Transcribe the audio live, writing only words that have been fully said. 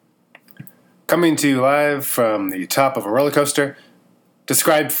Coming to you live from the top of a roller coaster.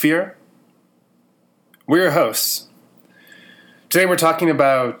 Describe fear. We're your hosts. Today we're talking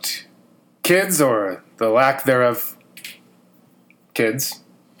about kids, or the lack thereof. Kids.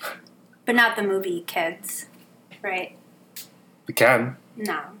 But not the movie Kids, right? We can.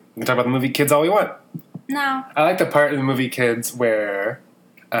 No. We can talk about the movie Kids all we want. No. I like the part in the movie Kids where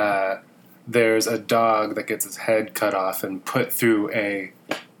there's a dog that gets its head cut off and put through a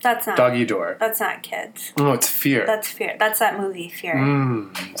doggy door. That's not Kids. Oh, it's Fear. That's Fear. That's that movie, Fear.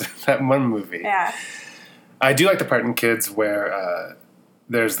 That one movie. Yeah. I do like the part in Kids where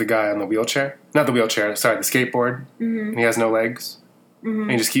there's the guy on the wheelchair. Not the wheelchair, sorry, the skateboard. Mm-hmm. And he has no legs. Mm-hmm.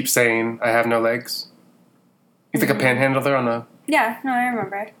 And he just keeps saying, I have no legs. He's like a panhandler on a... Yeah, no, I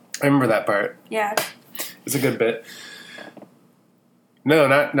remember. I remember that part. Yeah. It's a good bit. No,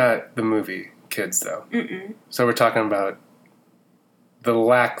 not the movie Kids, though. Mm-mm. So we're talking about the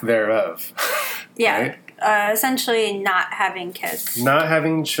lack thereof. Yeah. Right? Essentially not having kids. Not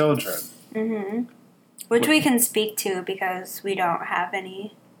having children. Mm-hmm. Which we can speak to because we don't have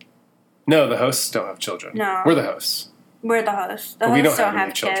any. No, the hosts don't have children. No. We're the hosts. We're the hosts. The But we hosts don't don't have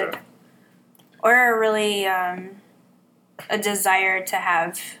have children. kids. Or really a desire to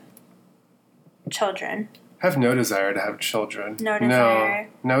have children. I have no desire to have children. No desire.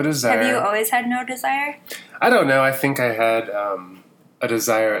 No desire. Have you always had no desire? I don't know. I think I had a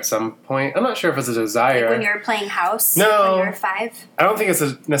desire at some point. I'm not sure if it's a desire. Like when you were playing house? No. When you were 5? I don't think it's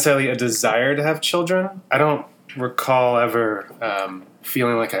necessarily a desire to have children. I don't recall ever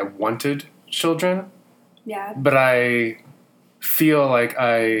feeling like I wanted children. Yeah. But I feel like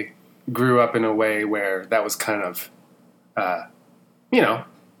I grew up in a way where that was kind of,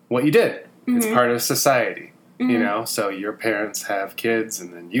 what you did. Mm-hmm. It's part of society, So your parents have kids,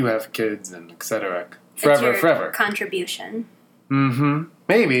 and then you have kids, and et cetera. Forever. Contribution. Mm-hmm.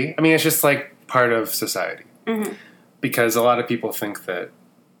 Maybe. I mean, it's just like part of society. Mm-hmm. Because a lot of people think that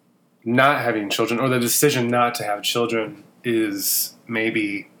not having children, or the decision not to have children, is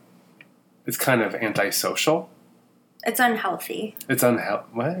maybe, it's kind of antisocial. It's unhealthy. It's unhealthy.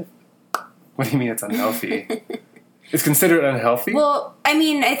 What? What do you mean it's unhealthy? It's considered unhealthy? Well, I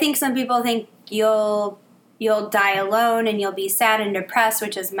mean, I think some people think you'll die alone and you'll be sad and depressed,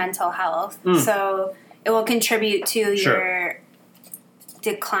 which is mental health. So it will contribute to your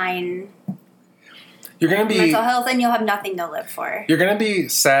decline. You're going to be mental health, and you'll have nothing to live for. You're going to be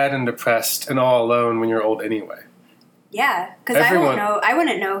sad and depressed and all alone when you're old anyway. Yeah, because I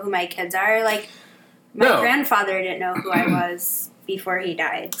wouldn't know who my kids are. Like, my grandfather didn't know who I was before he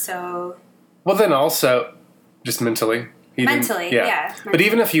died, so... Well, then also, just mentally. Yeah. But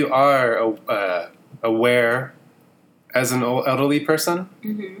even if you are aware as an elderly person,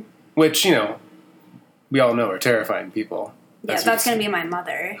 which, we all know are terrifying people. Yeah, that's going to be my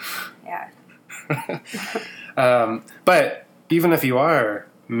mother. Yeah. But even if you are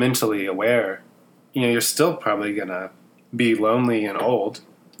mentally aware, you're still probably going to be lonely and old.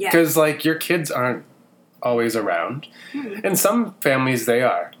 Yeah. Because, your kids aren't always around. And some families, they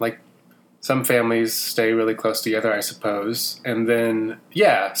are. Some families stay really close together, I suppose. And then,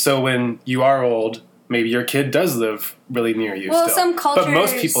 so when you are old, maybe your kid does live really near you still. Some cultures... But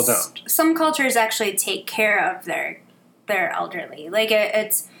most people don't. Some cultures actually take care of their elderly.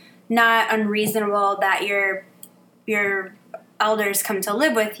 It's not unreasonable that your elders come to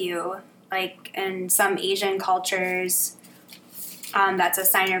live with you. Like, in some Asian cultures, that's a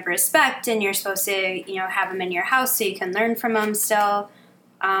sign of respect, and you're supposed to, have them in your house so you can learn from them still.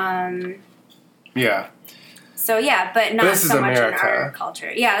 Yeah. So, but not so much America. in our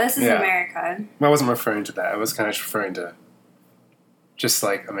culture. Yeah, this is America. I wasn't referring to that. I was kind of just referring to just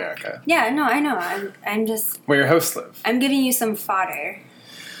like America. Yeah, no, I know. I'm just... Where your hosts live. I'm giving you some fodder.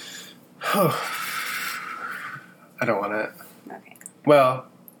 I don't want it. Okay. Well...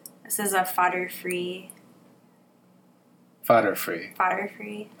 This is a fodder-free... Fodder-free.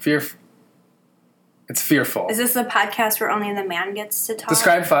 Fodder-free. It's fearful. Is this a podcast where only the man gets to talk?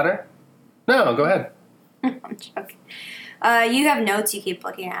 Describe fodder? No, go ahead. I'm joking. You have notes you keep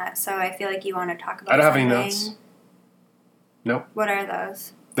looking at, so I feel like you want to talk about I don't something. have any notes. Nope. What are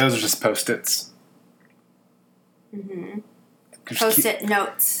those? Those are just Post-its. Mm-hmm. Post-it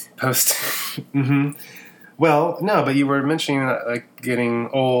notes. Mm-hmm. Well, no, but you were mentioning getting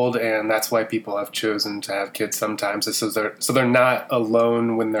old, and that's why people have chosen to have kids sometimes, so they're not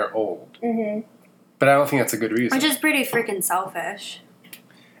alone when they're old. Mm-hmm. But I don't think that's a good reason. Which is pretty freaking selfish.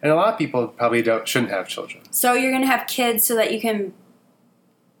 And a lot of people probably shouldn't have children. So you're going to have kids so that you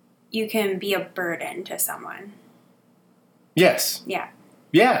can be a burden to someone. Yes. Yeah.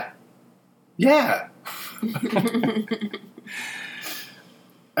 Yeah. Yeah.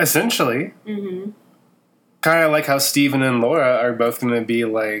 Essentially. Mm-hmm. Kind of like how Steven and Laura are both going to be,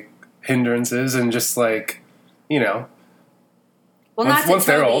 like, hindrances and just, like, you know. Well, Once not to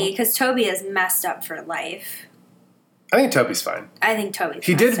they're Toby, old. because Toby is messed up for life. I think Toby's fine. I think Toby's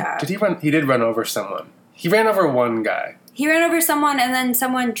He messed did. up. Did he run? He did run over someone. He ran over one guy. He ran over someone, and then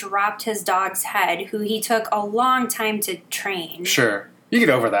someone dropped his dog's head, who he took a long time to train. Sure. You get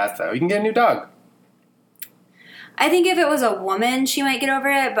over that, though. You can get a new dog. I think if it was a woman, she might get over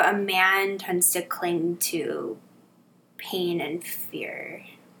it, but a man tends to cling to pain and fear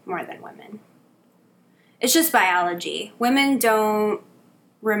more than women. It's just biology. Women don't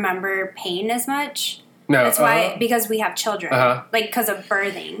remember pain as much. No. That's why, because we have children. Uh-huh. Like, because of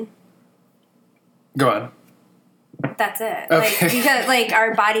birthing. Go on. That's it. Okay. Like, because, like,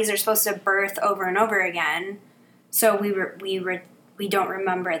 our bodies are supposed to birth over and over again, so we don't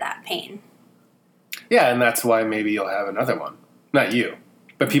remember that pain. Yeah, and that's why maybe you'll have another one. Not you,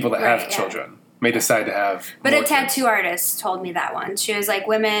 but people that Right, have yeah. children may decide to have. But more a tattoo artist told me that once. She was like,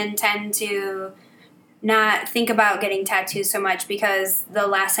 women tend to not think about getting tattoos so much because the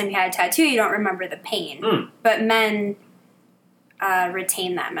last time you had a tattoo, you don't remember the pain. Mm. But men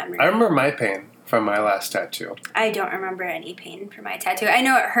retain that memory. I remember my pain from my last tattoo. I don't remember any pain from my tattoo. I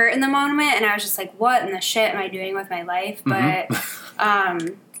know it hurt in the moment, and I was just like, what in the shit am I doing with my life? But,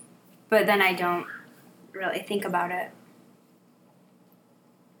 but then I don't really think about it.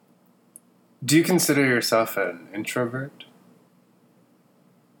 Do you consider yourself an introvert?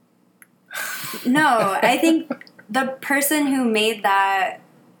 No, I think the person who made that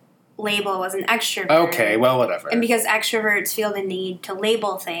label was an extrovert. Okay, well, whatever. And because extroverts feel the need to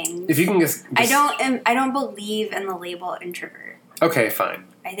label things, If you can just I don't believe in the label introvert. Okay, fine.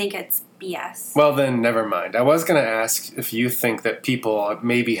 I think it's BS. Well, then, never mind. I was going to ask if you think that people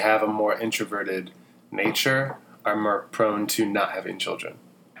maybe have a more introverted nature, are more prone to not having children.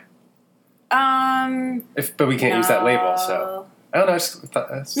 But we can't use that label, so I don't know. I just thought,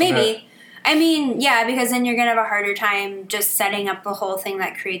 maybe. I mean, yeah, because then you're going to have a harder time just setting up the whole thing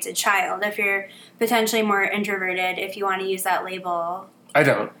that creates a child. If you're potentially more introverted, if you want to use that label. I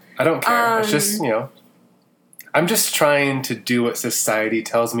don't care. It's just, I'm just trying to do what society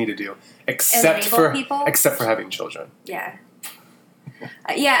tells me to do, except for having children. Yeah.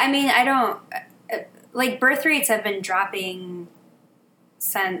 Yeah, I mean, I don't... like, birth rates have been dropping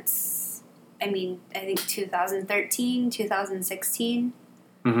since, I think 2013, 2016.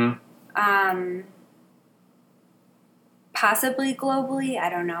 Mm-hmm. Possibly globally, I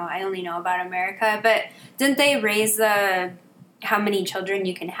don't know. I only know about America, but didn't they raise how many children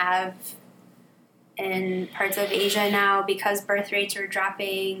you can have in parts of Asia now because birth rates are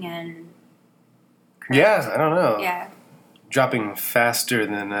dropping and... Yeah, I don't know. Yeah. Dropping faster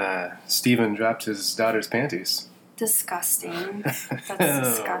than Steven dropped his daughter's panties. Disgusting. That's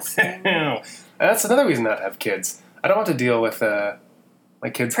disgusting. That's another reason not to have kids. I don't want to deal with my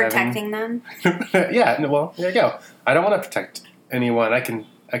kids protecting them. Yeah. Well, there you go. I don't want to protect anyone. I can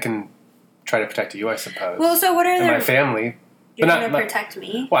try to protect you, I suppose. Well, so what are my family? You're going to protect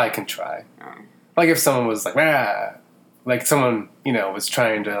me? Well, I can try. Oh. Like if someone was like, like someone was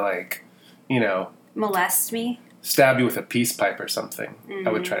trying to molest me, stab you with a peace pipe or something. I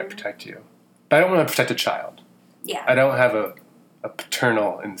would try to protect you, but I don't want to protect a child. Yeah. I don't have a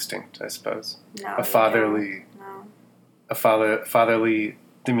paternal instinct, I suppose. No. A fatherly. No. A fatherly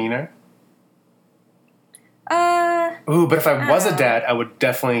demeanor. Ooh, but if I was a dad, I would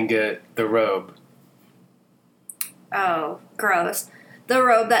definitely get the robe. Oh, gross. The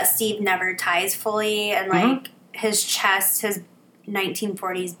robe that Steve never ties fully, and like his chest, his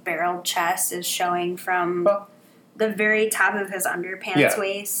 1940s barreled chest is showing from the very top of his underpants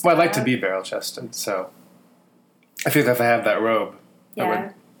waist. Well, I'd like to be barrel chested, so I feel like if I have that robe,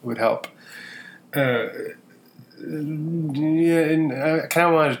 that would help. And I kind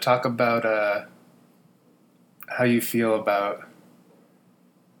of wanted to talk about how you feel about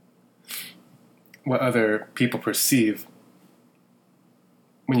what other people perceive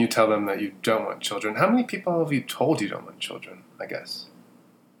when you tell them that you don't want children. How many people have you told you don't want children, I guess?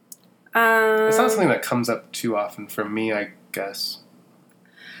 It's not something that comes up too often for me, I guess.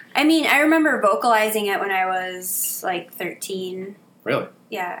 I mean, I remember vocalizing it when I was like 13. Really?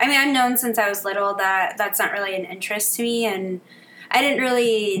 Yeah. I mean, I've known since I was little that that's not really an interest to me, and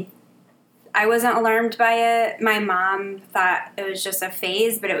I wasn't alarmed by it. My mom thought it was just a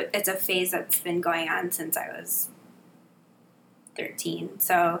phase, but it's a phase that's been going on since I was 13.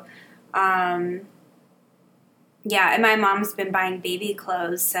 So, and my mom's been buying baby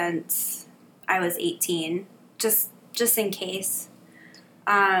clothes since I was 18, just in case.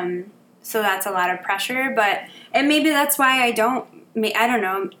 so that's a lot of pressure. And maybe that's why I don't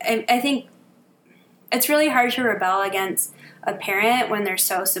know. I think it's really hard to rebel against a parent when they're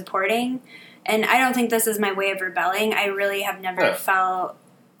so supporting. And I don't think this is my way of rebelling. I really have never felt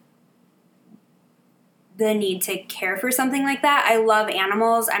the need to care for something like that. I love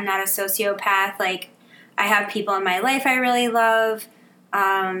animals. I'm not a sociopath. Like, I have people in my life I really love.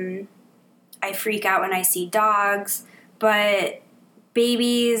 I freak out when I see dogs. But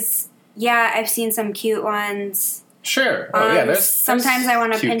babies, yeah, I've seen some cute ones. Sure. Oh, yeah. Sometimes I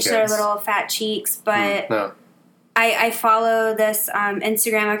want to pinch their little fat cheeks, but no. I follow this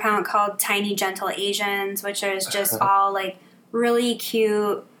Instagram account called Tiny Gentle Asians, which is just all like really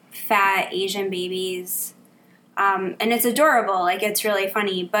cute, fat Asian babies. And it's adorable. Like, it's really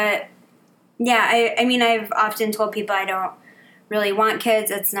funny. But yeah, I mean, I've often told people I don't really want kids.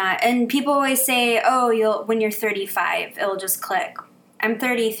 It's not. And people always say, oh, when you're 35, it'll just click. I'm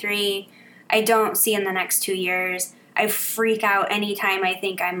 33. I don't see in the next 2 years. I freak out anytime I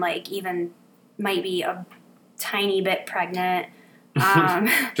think I'm like even might be a tiny bit pregnant.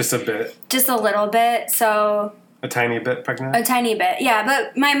 Just a bit. Just a little bit. So a tiny bit pregnant? A tiny bit, yeah.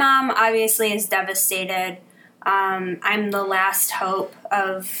 But my mom obviously is devastated. I'm the last hope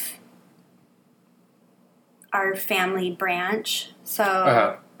of our family branch.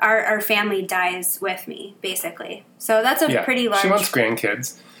 So our family dies with me, basically. So that's a pretty large... She wants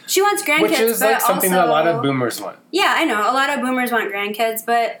grandkids. Which is but like something that a lot of boomers want. Yeah, I know. A lot of boomers want grandkids,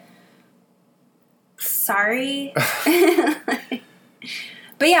 but... Sorry.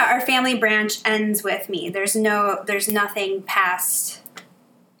 But yeah, our family branch ends with me. There's nothing past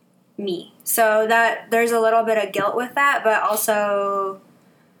me. So that there's a little bit of guilt with that, but also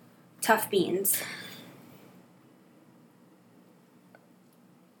tough beans.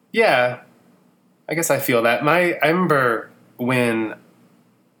 Yeah. I guess I feel that. I remember when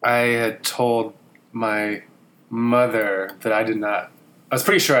I had told my mother that I was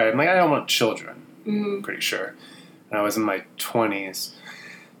pretty sure I don't want children. Mm-hmm. Pretty sure. And I was in my 20s.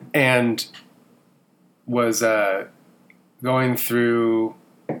 And was going through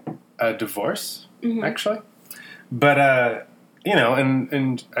a divorce, actually. But,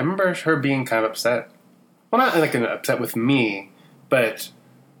 and I remember her being kind of upset. Well, not like upset with me, but,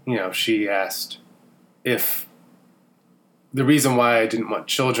 she asked if the reason why I didn't want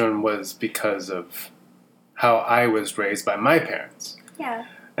children was because of how I was raised by my parents. Yeah.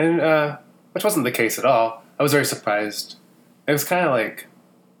 And, which wasn't the case at all. I was very surprised. It was kind of like...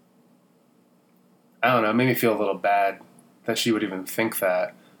 I don't know, it made me feel a little bad that she would even think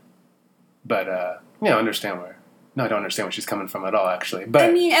that. But, I don't understand where she's coming from at all, actually. But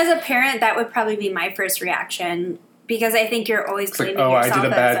I mean, as a parent, that would probably be my first reaction, because I think you're always blaming yourself. I did a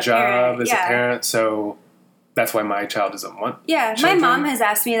bad job as a parent, so that's why my child doesn't want children. My mom has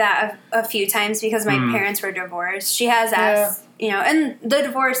asked me that a few times because my parents were divorced. She has asked, and the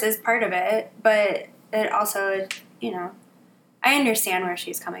divorce is part of it, but it also, I understand where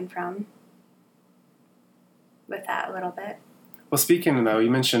she's coming from with that a little bit. Well, speaking though, you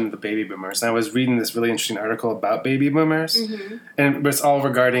mentioned the baby boomers, and I was reading this really interesting article about baby boomers, and it's all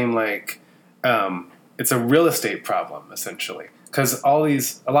regarding it's a real estate problem essentially, because a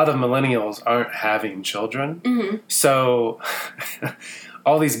lot of millennials aren't having children, so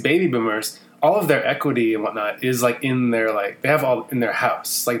all these baby boomers, all of their equity and whatnot is in their they have all in their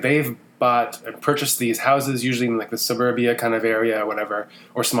house, they've bought and purchased these houses, usually in the suburbia kind of area or whatever,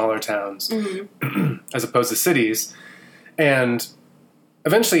 or smaller towns, as opposed to cities. And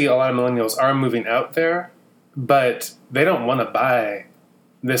eventually a lot of millennials are moving out there, but they don't want to buy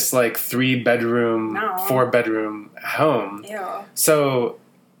this 3-bedroom, 4-bedroom home. Ew. So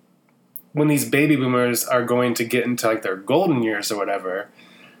when these baby boomers are going to get into their golden years or whatever,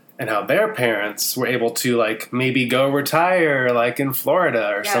 and how their parents were able to maybe go retire in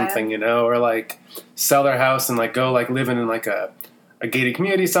Florida or something, or sell their house and go live in a gated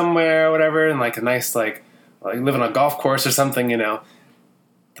community somewhere or whatever, and a nice live on a golf course or something, the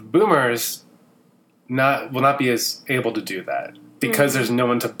boomers will not be as able to do that because there's no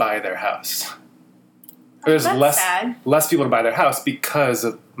one to buy their house. There's less people to buy their house because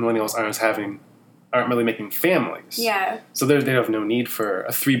of millennials aren't really making families. Yeah. So they have no need for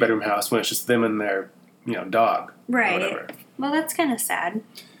a 3-bedroom house when it's just them and their, dog. Right. Or whatever. Well, that's kind of sad.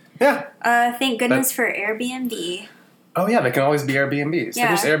 Yeah. Thank goodness for Airbnb. Oh yeah, they can always be Airbnbs. Yeah.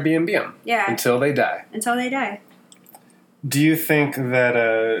 They just Airbnb them. Yeah. Until they die. Do you think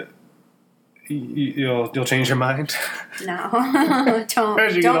that you'll change your mind? No. Don't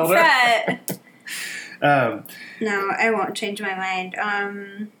fret. No, I won't change my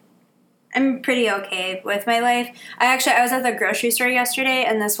mind. I'm pretty okay with my life. I was at the grocery store yesterday,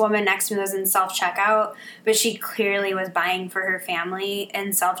 and this woman next to me was in self-checkout, but she clearly was buying for her family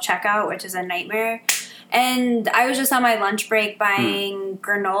in self-checkout, which is a nightmare. And I was just on my lunch break buying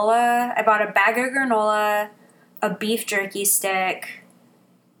granola. I bought a bag of granola, a beef jerky stick,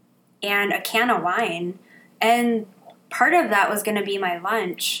 and a can of wine. And part of that was going to be my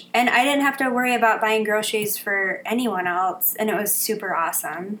lunch. And I didn't have to worry about buying groceries for anyone else, and it was super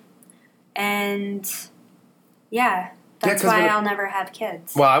awesome. And yeah, that's why I'll never have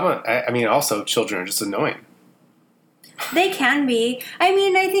kids. Well, I mean, also children are just annoying. They can be. I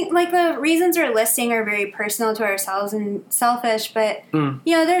mean, I think like the reasons we're listing are very personal to ourselves and selfish, but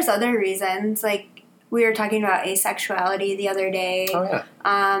there's other reasons. Like we were talking about asexuality the other day. Oh yeah.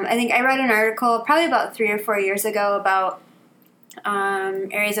 I think I read an article probably about 3 or 4 years ago about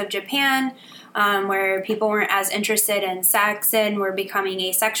areas of Japan where people weren't as interested in sex and were becoming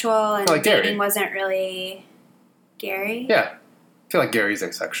asexual, and like dating Gary. wasn't really Gary. Yeah, I feel like Gary's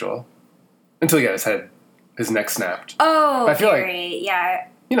asexual until he got his neck snapped. Oh, I feel Gary. Yeah.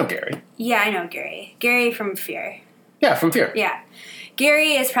 You know Gary. Yeah, I know Gary. Gary from Fear. Yeah, from Fear. Yeah,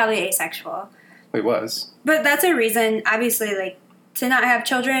 Gary is probably asexual. He was. But that's a reason, obviously, like to not have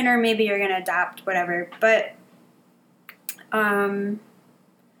children, or maybe you're gonna adopt, whatever. But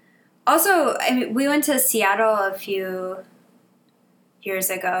also, I mean, we went to Seattle a few years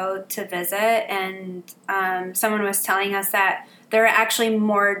ago to visit, and someone was telling us that there are actually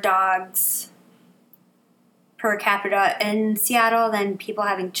more dogs per capita in Seattle than people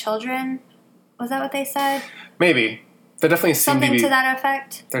having children. Was that what they said? Maybe. There definitely seems Something to be... to that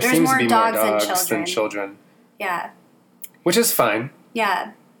effect? There There's seems more to be dogs more dogs than children. Yeah. Which is fine.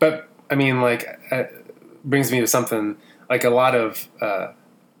 Yeah. But, I mean, like, brings me to something, like a lot of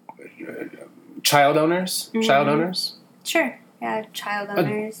child owners. Mm-hmm. Child owners? Sure. Yeah, child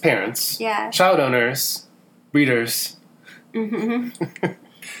owners. Parents. Yeah. Child owners, breeders, Mm-hmm.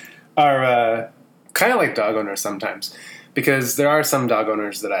 are kind of like dog owners sometimes. Because there are some dog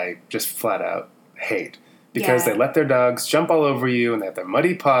owners that I just flat out hate. Because they let their dogs jump all over you and they have their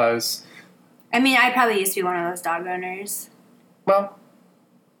muddy paws. I mean, I probably used to be one of those dog owners. Well...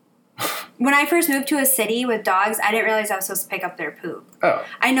 When I first moved to a city with dogs, I didn't realize I was supposed to pick up their poop. Oh.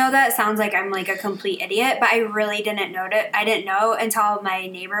 I know that sounds like I'm like a complete idiot, but I really didn't know it. I didn't know until my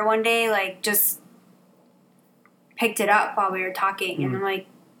neighbor one day like just picked it up while we were talking, and I'm like,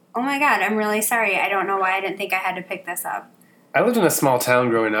 "Oh my god, I'm really sorry. I don't know why I didn't think I had to pick this up." I lived in a small town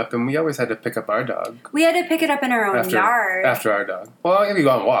growing up, and we always had to pick up our dog. We had to pick it up in our own yard. After our dog. Well, if you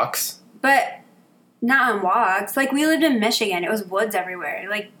go on walks. But not on walks. Like, we lived in Michigan. It was woods everywhere.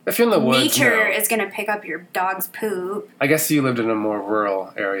 Like, if you're in the woods, nature is going to pick up your dog's poop. I guess you lived in a more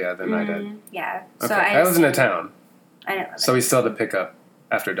rural area than I did. Yeah. Okay. So I lived in a town. I didn't live So we still had to pick up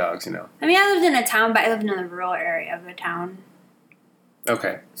after dogs, you know. I mean, I lived in a town, but I lived in the rural area of the town.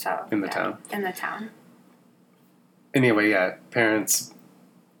 Okay. So in the town. In the town. Anyway, yeah, parents,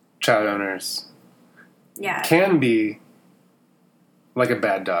 child owners, yeah, can be like a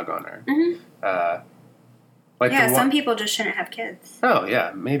bad dog owner. Mm-hmm. Like some people just shouldn't have kids. Oh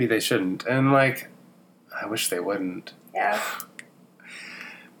yeah, maybe they shouldn't, and like, I wish they wouldn't. Yeah.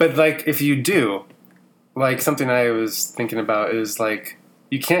 But like, if you do, like something I was thinking about is like,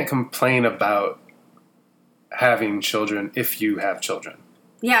 you can't complain about having children if you have children.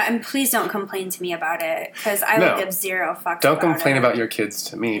 Yeah, and please don't complain to me about it, because I would give zero fucks. Don't complain about your kids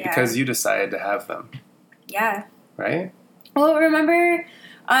to me because you decided to have them. Yeah. Right? Well, remember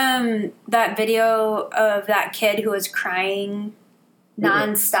that video of that kid who was crying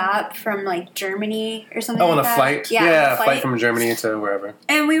nonstop from like Germany or something like that? On a flight? Yeah, a flight from Germany to wherever.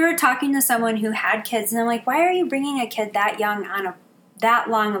 And we were talking to someone who had kids, and I'm like, why are you bringing a kid that young on that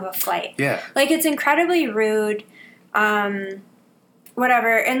long of a flight? Yeah. Like, it's incredibly rude.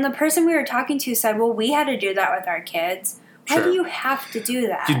 Whatever. And the person we were talking to said, well, we had to do that with our kids. Why do you have to do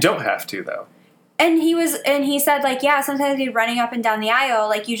that? You don't have to, though. And he said, like, yeah, sometimes you're running up and down the aisle,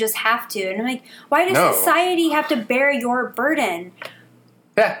 like, you just have to. And I'm like, why does society have to bear your burden?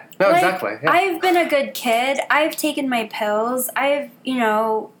 Yeah, no, like, exactly. Yeah. I've been a good kid. I've taken my pills. I've,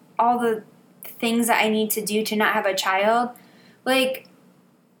 all the things that I need to do to not have a child. Like,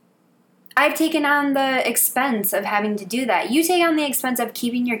 I've taken on the expense of having to do that. You take on the expense of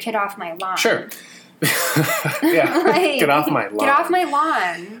keeping your kid off my lawn. Sure. Yeah, like, get off my lawn. Get off my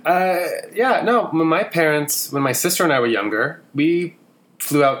lawn. Yeah, no, when my sister and I were younger, we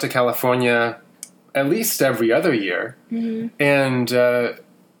flew out to California at least every other year. Mm-hmm. And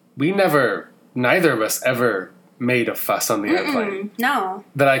neither of us ever made a fuss on the airplane. No.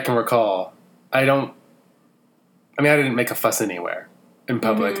 That I can recall. I didn't make a fuss anywhere. in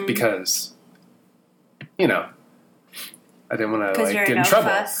public because, I didn't want to Because you're get in no trouble.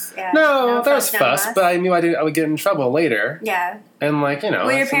 fuss. Yeah. No, there's no fuss, muss. but I knew I would get in trouble later. Yeah. And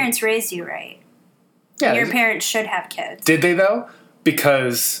Well, your parents raised you right. Yeah. Your parents should have kids. Did they though?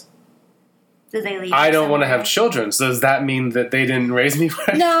 Because Did they leave? I don't want to somewhere? have children. So does that mean that they didn't raise me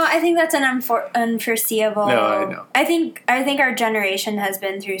right? No, I think that's an unforeseeable. No, I know. I think our generation has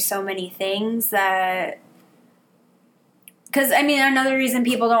been through so many things that. Because, another reason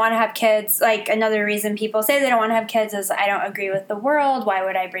people don't want to have kids, another reason people say they don't want to have kids is I don't agree with the world. Why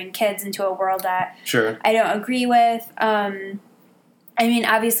would I bring kids into a world that Sure. I don't agree with?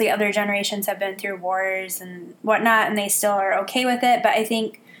 Obviously other generations have been through wars and whatnot, and they still are okay with it. But I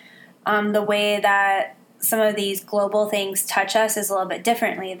think the way that some of these global things touch us is a little bit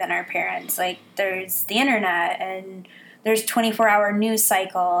differently than our parents. Like, there's the internet, and there's 24-hour news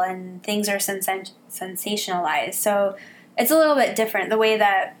cycle, and things are sensationalized. So it's a little bit different. The way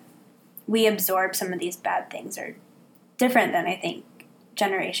that we absorb some of these bad things are different than, I think,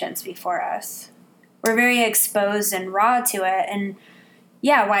 generations before us. We're very exposed and raw to it, and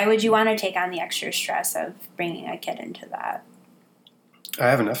yeah, why would you want to take on the extra stress of bringing a kid into that? I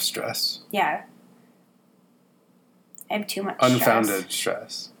have enough stress. Yeah. I have too much Unfounded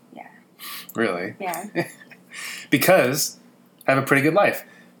stress. Yeah. Really? Yeah. Because I have a pretty good life.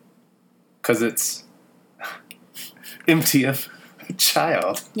 Because it's empty of a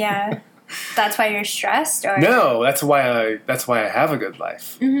child. Yeah. That's why you're stressed? Or No, that's why I have a good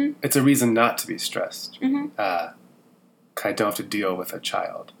life. Mm-hmm. It's a reason not to be stressed. Mm-hmm. I don't have to deal with a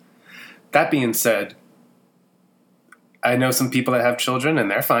child. That being said, I know some people that have children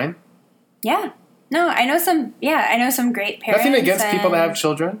and they're fine. Yeah. No, I know some great parents. Nothing against people that have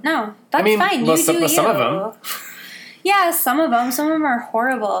children. No, that's fine. Well, You some do of you. them. Yeah, some of them are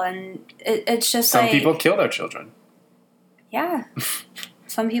horrible, and it's just Some people kill their children. Yeah.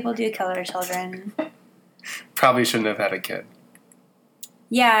 Some people do kill their children. Probably shouldn't have had a kid.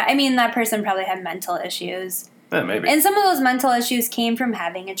 Yeah, that person probably had mental issues. Yeah, maybe. And some of those mental issues came from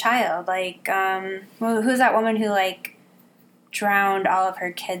having a child. Who's that woman who, drowned all of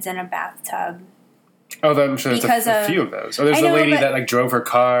her kids in a bathtub? Oh, I'm sure there's a few of those. Or there's a lady that drove her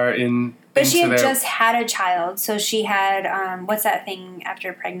car in. But she had just had a child, so she had what's that thing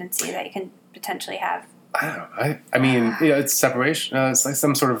after pregnancy that you can potentially have? I don't know. It's separation. It's like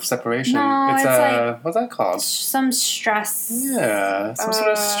some sort of separation. No, it's what's that called? Some stress. Yeah, some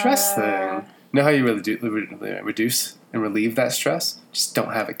sort of stress thing. You know how you really reduce and relieve that stress? Just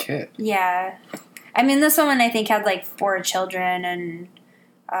don't have a kid. Yeah. This woman, I think, had 4 children, and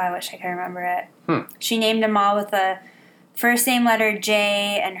I wish I could remember it. She named them all with the first name letter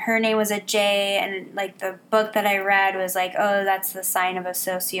J, and her name was a J, and the book that I read was oh, that's the sign of a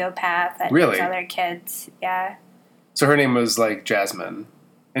sociopath that Really? names other kids. Yeah. So her name was Jasmine,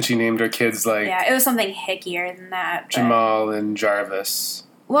 and she named her kids yeah, it was something hickier than that. But, Jamal and Jarvis.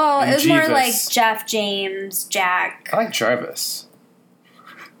 well, and it was more Jeeves. Jeff, James, Jack. I like Jarvis.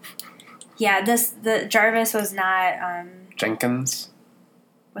 Yeah, the Jarvis was not Jenkins.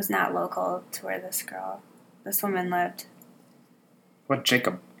 Was not local to where this woman lived. What,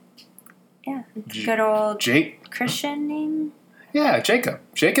 Jacob? Yeah, good old Jake? Christian name. Yeah, Jacob.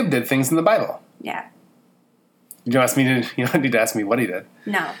 Jacob did things in the Bible. Yeah. You don't need to ask me what he did.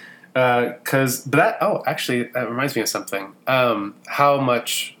 No. Actually, that reminds me of something. How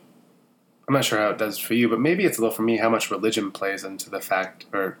much, I'm not sure how it does for you, but maybe it's a little for me, how much religion plays into the fact,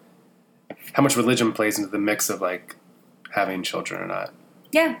 or how much religion plays into the mix of having children or not.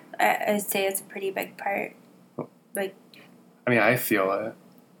 Yeah, I'd say it's a pretty big part. I feel it.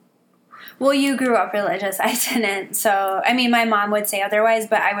 Well, you grew up religious. I didn't. So, my mom would say otherwise,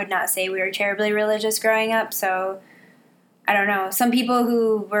 but I would not say we were terribly religious growing up. So, I don't know. Some people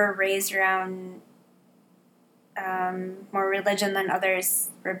who were raised around more religion than others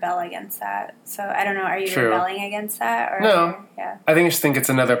rebel against that. So, I don't know. Are you True. rebelling against that? Or, No. Yeah. I just think it's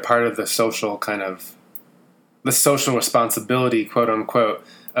another part of the social the social responsibility, quote unquote,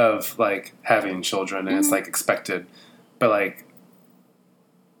 of having children, and it's expected, but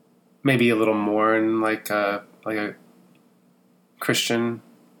maybe a little more in a Christian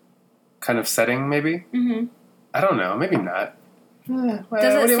kind of setting, maybe. Mm-hmm. I don't know, maybe not.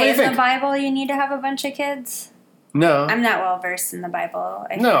 Does it say in the Bible you need to have a bunch of kids? No, I'm not well versed in the Bible.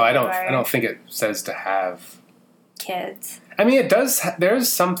 I don't think it says to have kids. It does. There's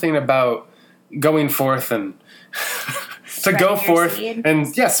something about going forth and to go forth seed. and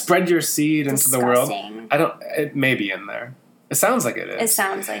spread your seed into the world. Disgusting. It may be in there. It sounds like it is. It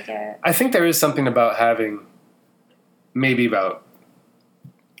sounds like it. I think there is something about having having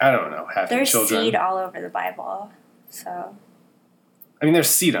There's children. seed all over the Bible, so I mean, there's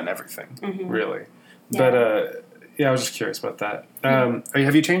seed on everything, Mm-hmm. really. Yeah. But, yeah, I was just curious about that.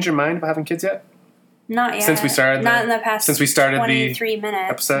 Have you changed your mind about having kids yet? Not yet. Since we started Not in the past since we started 23 minutes.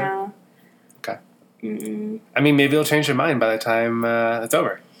 episode? No. Okay. Mm-mm. I mean, maybe you'll change your mind by the time it's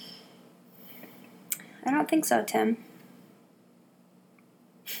over. I don't think so, Tim.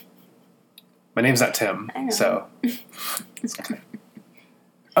 My name's not Tim, I know. so.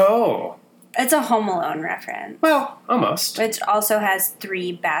 Oh, It's a Home Alone reference, well, almost. which also has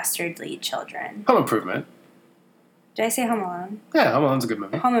 3 bastardly children. Home Improvement. Did I say Home Alone? Yeah, Home Alone's a good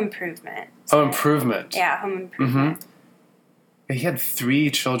movie. Home Improvement. Home Improvement. Yeah, Home Improvement. Mm-hmm. Yeah, he had 3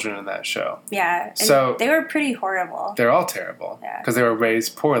 children in that show. Yeah. And So- they were pretty horrible. They're all terrible Yeah. because they were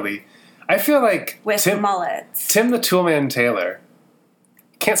raised poorly. I feel like With mullets. Tim the Toolman Taylor,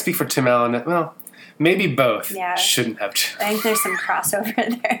 can't speak for Tim Allen. Well, maybe both Yeah. shouldn't have. I think there's some crossover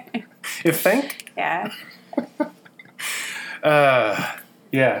there. You think? Yeah.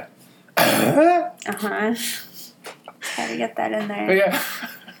 Yeah. Uh-huh. Gotta get that in there.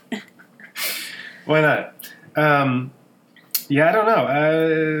 Yeah. Why not? Yeah, I don't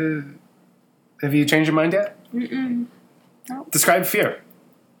know. Have you changed your mind yet? Mm-mm. Nope. Describe fear.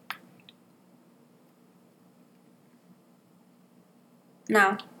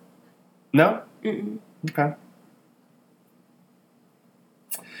 No. No? Mm-mm. Okay.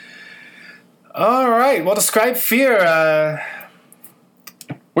 All right. Well, describe fear.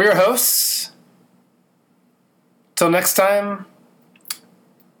 We're your hosts. Till next time,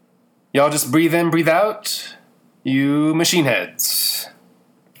 y'all just breathe in, breathe out. You machine heads.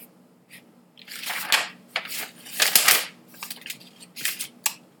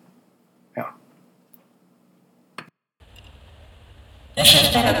 Yeah. This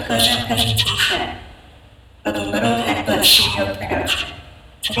has been a Bosom presentation of the Little and Good Studio production.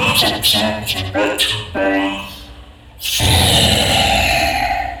 Today's episode is brought to you by